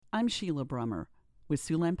I'm Sheila Brummer with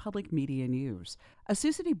Siouxland Public Media News. A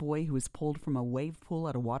Sioux City boy who was pulled from a wave pool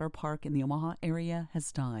at a water park in the Omaha-area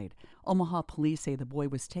has died. Omaha police say the boy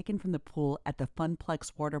was taken from the pool at the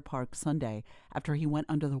Funplex Water Park Sunday after he went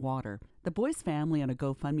under the water. The boy's family on a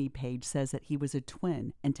GoFundMe page says that he was a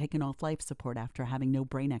twin and taken off life support after having no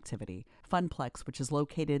brain activity. Funplex, which is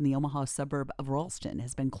located in the Omaha suburb of Ralston,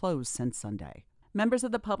 has been closed since Sunday. Members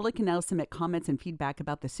of the public can now submit comments and feedback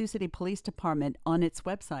about the Sioux City Police Department on its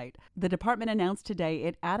website. The department announced today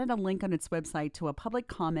it added a link on its website to a public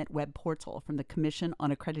comment web portal from the Commission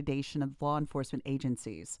on Accreditation of Law Enforcement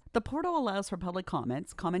Agencies. The portal allows for public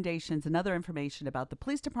comments, commendations, and other information about the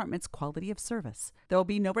police department's quality of service. There will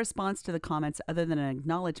be no response to the comments other than an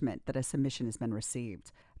acknowledgement that a submission has been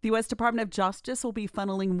received. The U.S. Department of Justice will be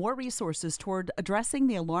funneling more resources toward addressing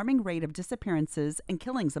the alarming rate of disappearances and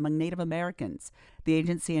killings among Native Americans. The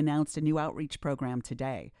agency announced a new outreach program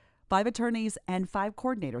today. 5 attorneys and 5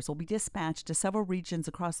 coordinators will be dispatched to several regions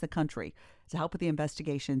across the country to help with the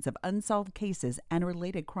investigations of unsolved cases and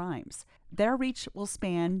related crimes. Their reach will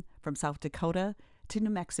span from South Dakota to New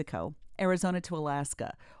Mexico, Arizona to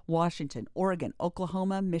Alaska, Washington, Oregon,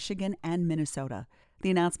 Oklahoma, Michigan, and Minnesota. The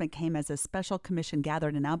announcement came as a special commission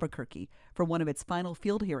gathered in Albuquerque for one of its final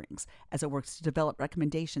field hearings as it works to develop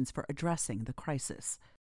recommendations for addressing the crisis.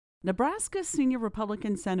 Nebraska's senior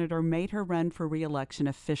Republican senator made her run for re-election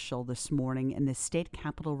official this morning in the state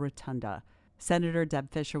capitol rotunda. Senator Deb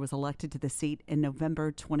Fischer was elected to the seat in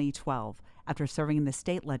November 2012 after serving in the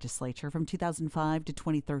state legislature from 2005 to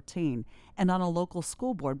 2013 and on a local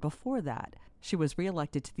school board before that. She was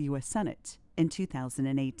re-elected to the U.S. Senate in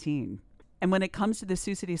 2018. And when it comes to the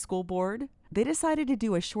Sioux City School Board, they decided to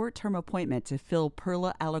do a short-term appointment to fill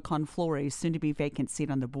Perla Alarcon-Fleury's soon-to-be vacant seat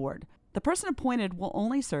on the board. The person appointed will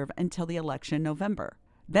only serve until the election in November.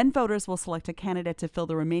 Then voters will select a candidate to fill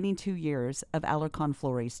the remaining 2 years of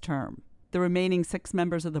Alarcon-Fleury's term. The remaining 6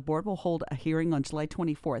 members of the board will hold a hearing on July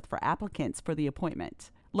 24th for applicants for the appointment.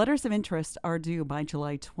 Letters of interest are due by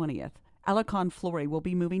July 20th. Alarcon-Fleury will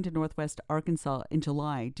be moving to Northwest Arkansas in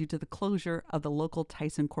July due to the closure of the local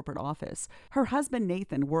Tyson corporate office. Her husband,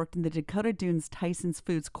 Nathan, worked in the Dakota Dunes Tyson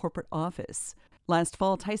Foods corporate office. Last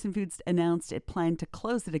fall, Tyson Foods announced it planned to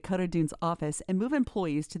close the Dakota Dunes office and move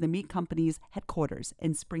employees to the meat company's headquarters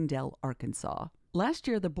in Springdale, Arkansas. Last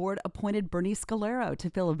year, the board appointed Bernie Scalero to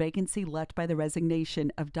fill a vacancy left by the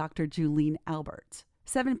resignation of Dr. Julene Albert.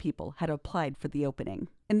 7 people had applied for the opening.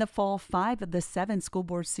 In the fall, 5 of the 7 school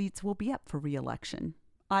board seats will be up for re-election.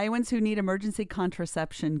 Iowans who need emergency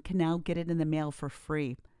contraception can now get it in the mail for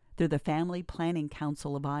free through the Family Planning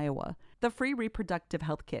Council of Iowa. The free reproductive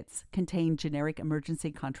health kits contain generic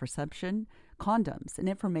emergency contraception, condoms, and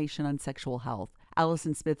information on sexual health.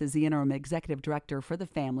 Allison Smith is the interim executive director for the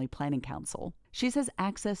Family Planning Council. She says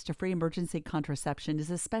access to free emergency contraception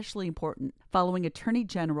is especially important following Attorney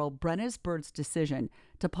General Brenna Bird's decision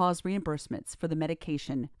to pause reimbursements for the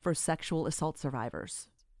medication for sexual assault survivors.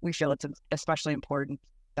 We feel it's especially important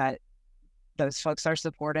that those folks are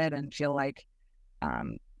supported and feel like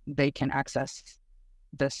they can access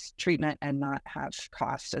this treatment and not have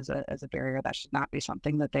cost as a barrier. That should not be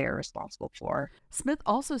something that they are responsible for. Smith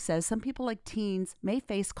also says some people like teens may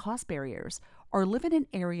face cost barriers or live in an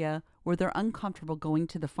area where they're uncomfortable going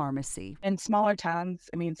to the pharmacy. In smaller towns,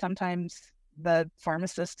 sometimes the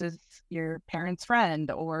pharmacist is your parent's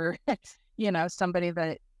friend or, somebody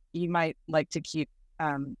that you might like to keep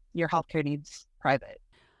your healthcare needs private.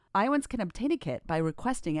 Iowans can obtain a kit by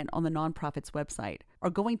requesting it on the nonprofit's website or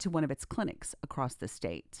going to one of its clinics across the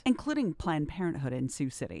state, including Planned Parenthood in Sioux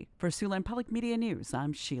City. For Siouxland Public Media News,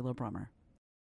 I'm Sheila Brummer.